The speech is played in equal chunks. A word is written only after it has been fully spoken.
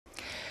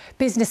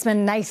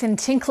Businessman Nathan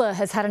Tinkler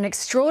has had an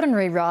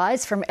extraordinary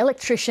rise from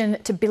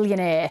electrician to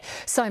billionaire,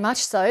 so much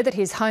so that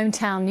his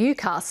hometown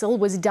Newcastle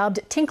was dubbed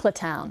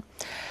Tinklertown.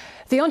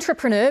 The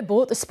entrepreneur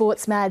bought the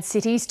sports-mad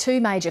city's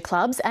two major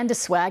clubs and a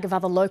swag of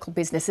other local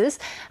businesses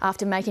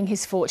after making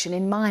his fortune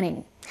in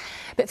mining.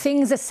 But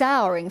things are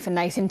souring for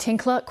Nathan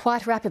Tinkler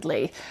quite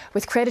rapidly,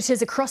 with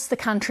creditors across the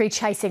country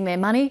chasing their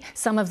money,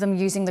 some of them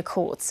using the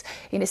courts,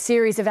 in a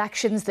series of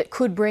actions that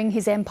could bring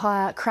his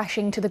empire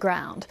crashing to the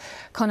ground.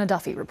 Connor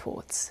Duffy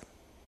reports.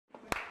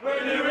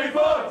 When you eat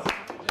buns,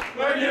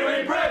 when you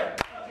eat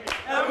bread,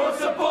 and we'll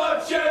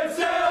support you till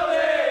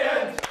the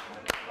end.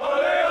 Ole,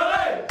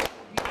 ole,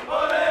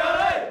 ole,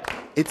 ole.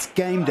 It's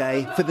game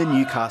day for the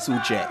Newcastle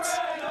Jets,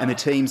 and the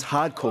team's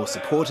hardcore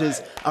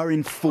supporters are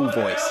in full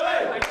voice,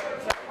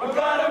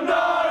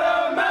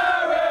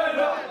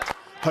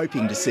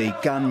 hoping to see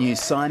gun news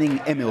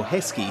signing Emil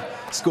Heskey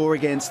score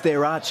against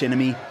their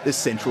arch-enemy, the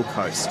Central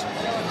Coast.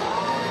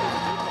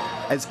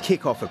 As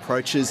kick-off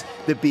approaches,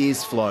 the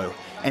beers flow,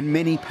 and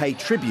many pay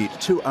tribute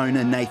to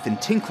owner Nathan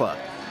Tinkler,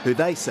 who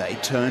they say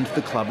turned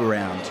the club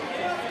around.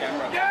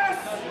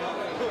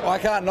 I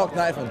can't knock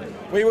Nathan.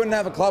 We wouldn't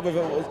have a club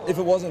if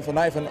it wasn't for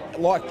Nathan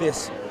like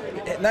this.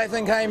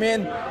 Nathan came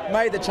in,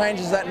 made the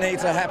changes that need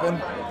to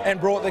happen, and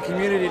brought the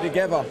community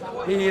together.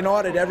 He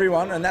united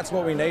everyone, and that's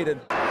what we needed.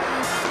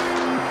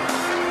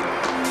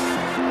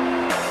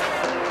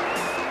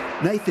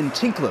 Nathan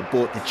Tinkler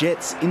bought the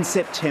Jets in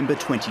September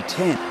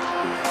 2010.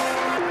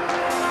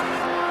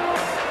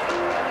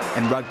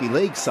 And rugby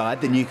league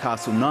side the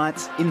Newcastle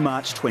Knights in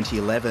March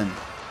 2011.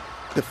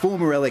 The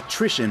former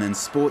electrician and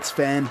sports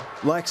fan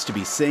likes to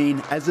be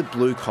seen as a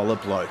blue-collar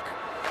bloke.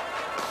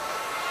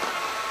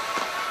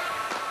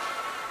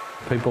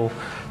 People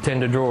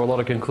tend to draw a lot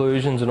of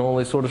conclusions and all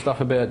this sort of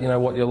stuff about, you know,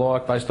 what you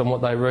like based on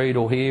what they read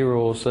or hear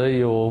or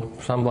see or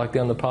some bloke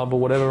down the pub or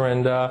whatever.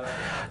 And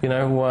you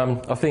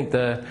know, I think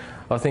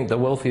the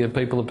wealthier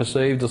people are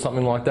perceived or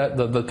something like that,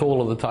 the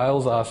taller the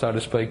tales are, so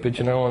to speak. But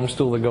you know, I'm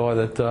still the guy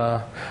that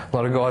a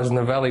lot of guys in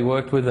the valley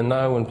worked with and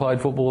know and played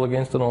football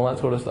against and all that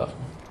sort of stuff.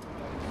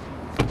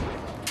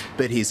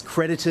 But his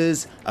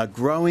creditors are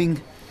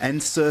growing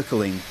and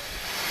circling.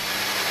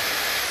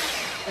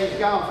 How's it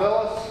going,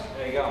 fellas?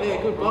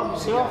 Yeah, good, Bob.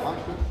 Yourself?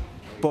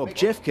 Bob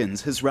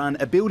Jeffkins has run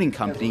a building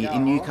company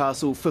in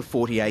Newcastle for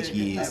 48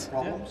 years.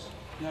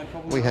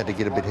 We had to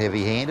get a bit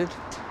heavy-handed.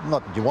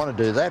 Not that you want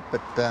to do that,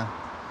 but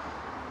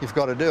you've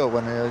got to do it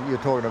when you're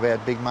talking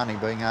about big money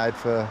being owed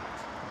for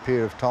a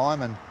period of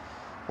time, and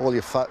all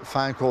your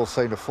phone calls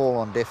seem to fall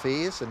on deaf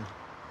ears and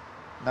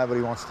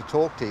nobody wants to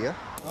talk to you.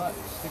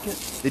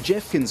 The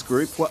Jeffkins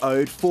Group were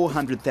owed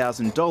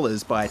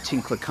 $400,000 by a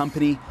Tinkler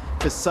company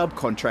for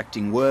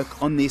subcontracting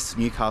work on this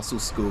Newcastle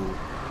school.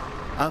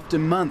 After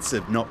months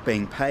of not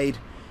being paid,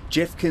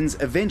 Jeffkins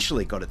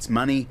eventually got its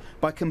money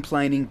by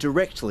complaining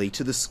directly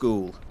to the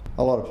school.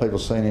 A lot of people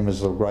seen him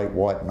as the great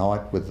white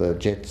knight with the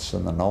Jets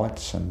and the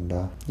Knights, and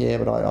yeah,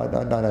 but I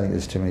don't think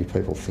there's too many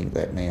people think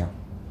that now.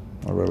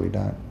 I really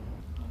don't.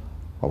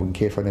 I wouldn't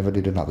care if I never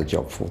did another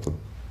job for them.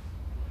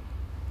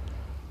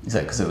 Is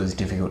that because it was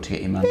difficult to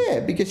get your money? Yeah,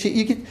 because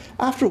you get,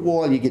 after a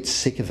while you get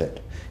sick of it.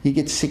 You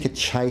get sick of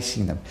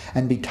chasing them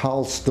and be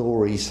told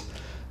stories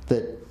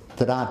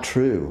that aren't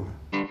true.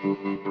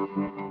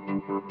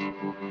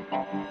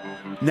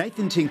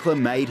 Nathan Tinkler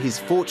made his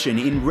fortune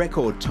in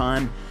record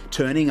time,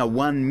 turning a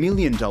 $1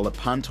 million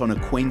punt on a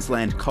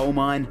Queensland coal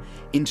mine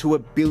into a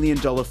 $1 billion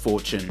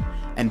fortune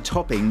and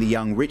topping the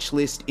Young Rich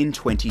list in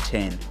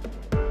 2010.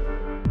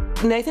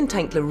 Nathan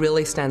Tinkler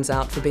really stands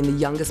out for being the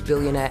youngest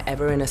billionaire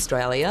ever in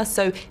Australia,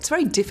 so it's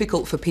very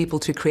difficult for people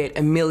to create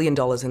 $1 million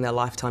in their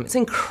lifetime. It's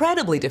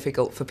incredibly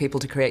difficult for people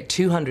to create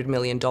 $200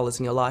 million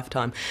in your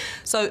lifetime.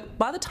 So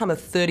by the time of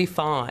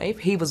 35,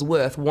 he was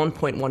worth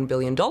 $1.1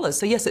 billion.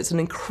 So yes, it's an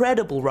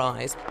incredible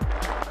rise.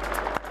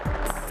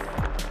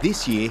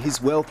 This year,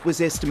 his wealth was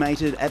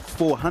estimated at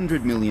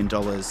 $400 million.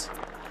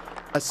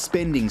 A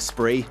spending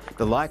spree,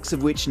 the likes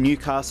of which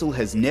Newcastle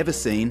has never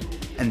seen,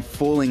 and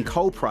falling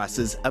coal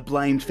prices are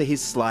blamed for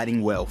his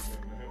sliding wealth.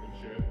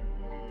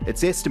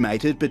 It's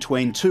estimated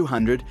between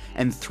 $200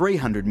 and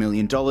 $300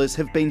 million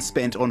have been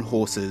spent on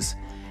horses,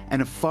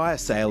 and a fire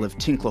sale of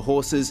Tinkler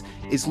horses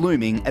is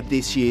looming at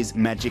this year's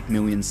Magic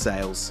Millions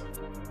sales.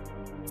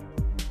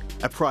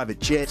 A private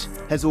jet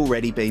has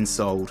already been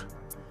sold.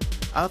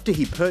 After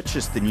he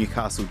purchased the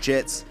Newcastle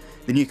Jets,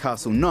 the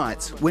Newcastle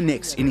Knights were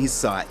next in his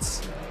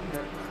sights.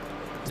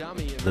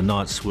 The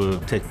Knights were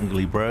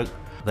technically broke.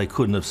 They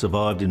couldn't have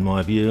survived, in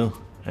my view,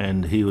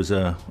 and he was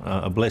a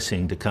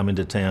blessing to come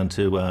into town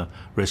to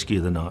rescue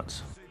the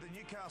Knights.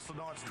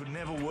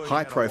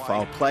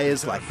 High-profile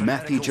players like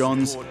Matthew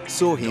Johns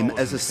saw him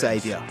as a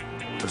saviour.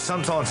 But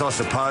sometimes I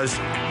suppose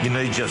you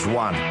need just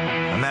one,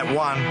 and that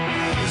one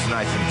is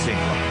Nathan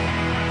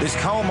Tinkler. This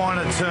coal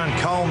miner turned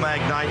coal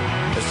magnate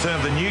has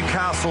turned the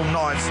Newcastle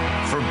Knights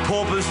from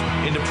paupers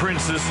into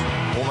princes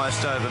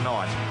almost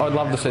overnight. I'd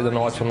love to see the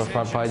Knights on the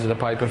front page of the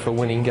paper for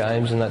winning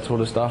games and that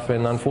sort of stuff,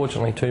 and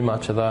unfortunately too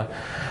much of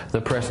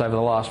the press over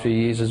the last few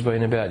years has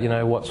been about, you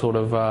know, what sort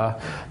of,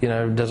 you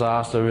know,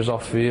 disaster is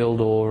off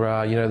field,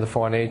 or, you know, the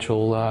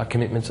financial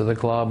commitments of the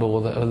club,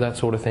 or that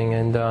sort of thing,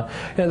 and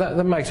you know,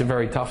 that makes it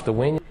very tough to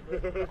win.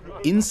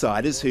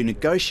 Insiders who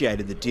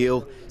negotiated the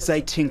deal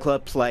say Tinkler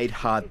played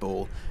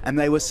hardball and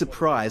they were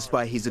surprised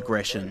by his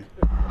aggression.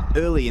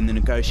 Early in the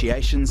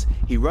negotiations,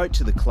 he wrote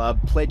to the club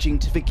pledging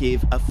to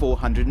forgive a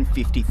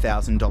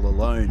 $450,000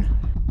 loan.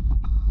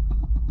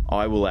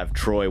 I will have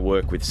Troy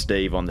work with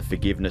Steve on the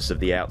forgiveness of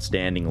the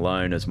outstanding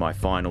loan as my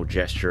final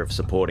gesture of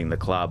supporting the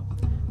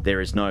club.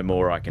 There is no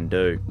more I can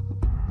do.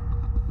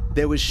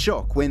 There was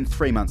shock when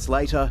 3 months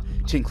later,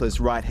 Tinkler's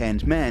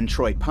right-hand man,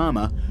 Troy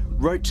Palmer,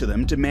 wrote to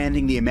them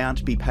demanding the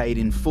amount be paid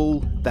in full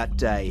that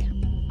day.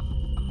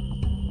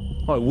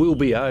 I will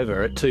be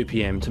over at 2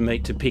 p.m. to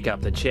meet to pick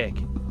up the cheque.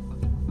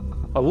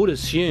 I would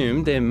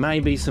assume there may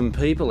be some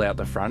people out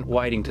the front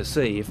waiting to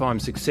see if I'm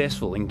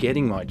successful in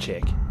getting my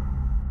cheque.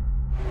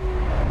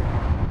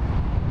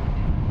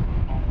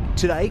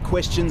 Today,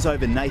 questions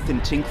over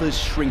Nathan Tinkler's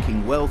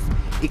shrinking wealth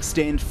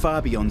extend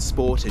far beyond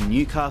sport and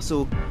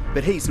Newcastle,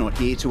 but he's not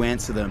here to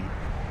answer them.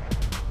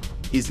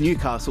 His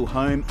Newcastle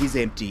home is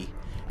empty,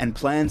 and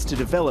plans to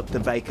develop the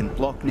vacant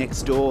block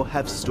next door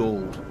have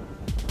stalled.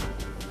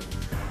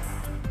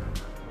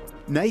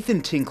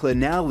 Nathan Tinkler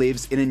now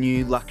lives in a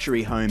new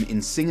luxury home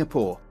in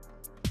Singapore,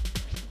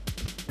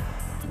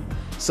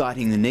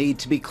 citing the need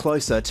to be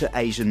closer to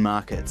Asian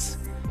markets.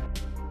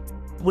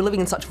 We're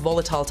living in such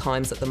volatile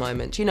times at the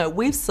moment. You know,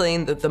 we've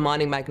seen the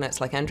mining magnates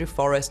like Andrew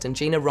Forrest and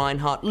Gina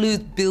Rinehart lose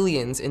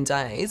billions in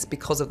days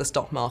because of the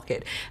stock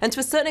market. And to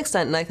a certain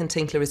extent, Nathan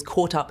Tinkler is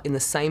caught up in the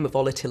same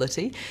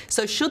volatility.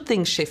 So should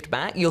things shift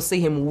back, you'll see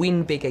him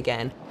win big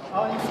again.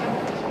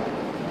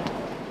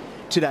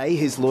 Today,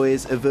 his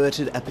lawyers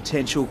averted a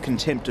potential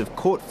contempt of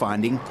court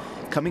finding,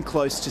 coming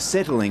close to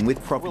settling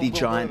with property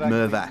giant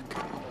Mirvac.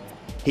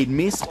 He'd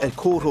missed a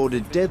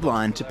court-ordered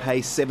deadline to pay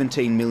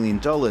 $17 million.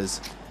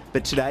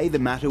 But today the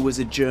matter was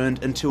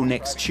adjourned until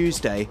next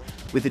Tuesday,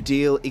 with a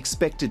deal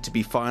expected to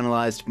be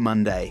finalised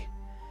Monday.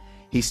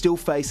 He still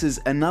faces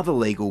another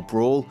legal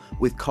brawl,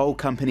 with coal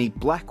company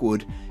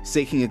Blackwood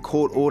seeking a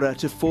court order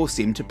to force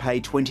him to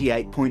pay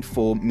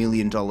 $28.4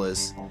 million.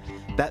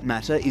 That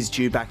matter is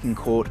due back in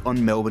court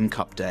on Melbourne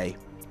Cup Day.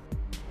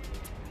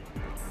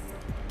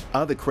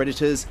 Other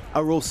creditors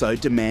are also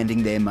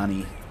demanding their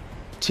money.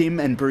 Tim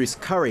and Bruce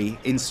Curry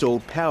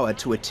installed power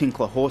to a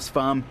Tinkler horse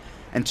farm,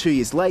 and 2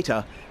 years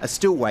later are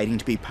still waiting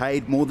to be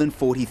paid more than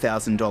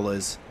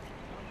 $40,000.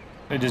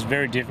 It is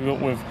very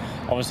difficult. We've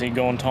obviously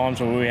gone times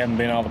where we haven't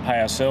been able to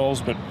pay ourselves,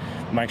 but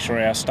make sure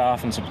our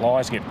staff and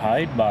suppliers get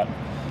paid. But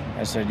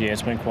as I said, yeah,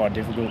 it's been quite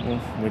difficult.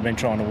 We've been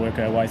trying to work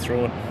our way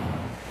through it.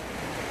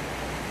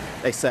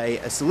 They say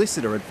a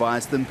solicitor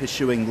advised them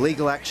pursuing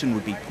legal action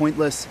would be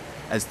pointless,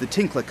 as the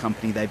Tinkler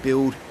company they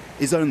build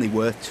is only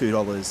worth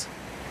 $2.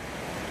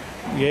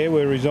 Yeah,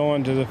 we're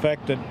resigned to the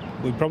fact that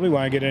we probably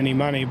won't get any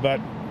money, but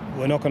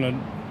we're not going to,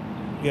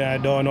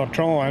 die not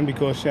trying,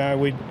 because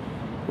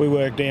we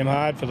work damn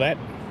hard for that,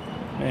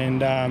 and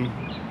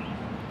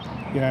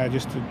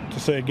just to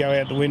see it go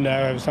out the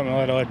window over something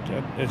like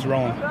that, it's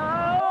wrong.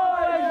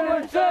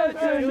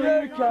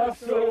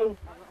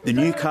 The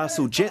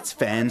Newcastle Jets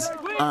fans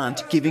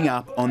aren't giving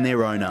up on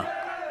their owner.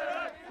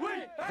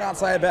 I can't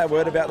say a bad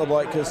word about the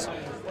bloke, because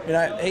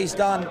he's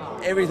done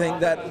everything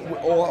that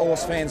all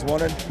us fans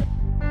wanted.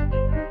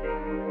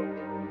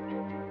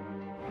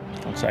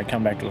 I'd say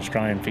come back to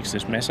Australia and fix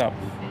this mess up,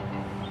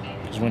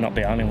 because we're not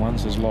the only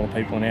ones. There's a lot of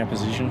people in our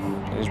position.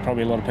 There's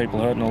probably a lot of people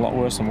hurting a lot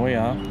worse than we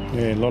are.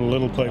 Yeah, a lot of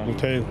little people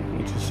too,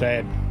 which is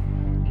sad.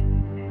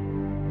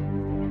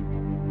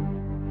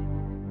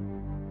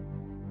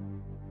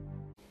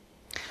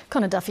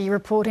 Connor Duffy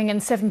reporting,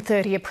 and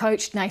 7:30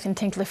 approached Nathan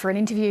Tinkler for an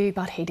interview,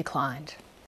 but he declined.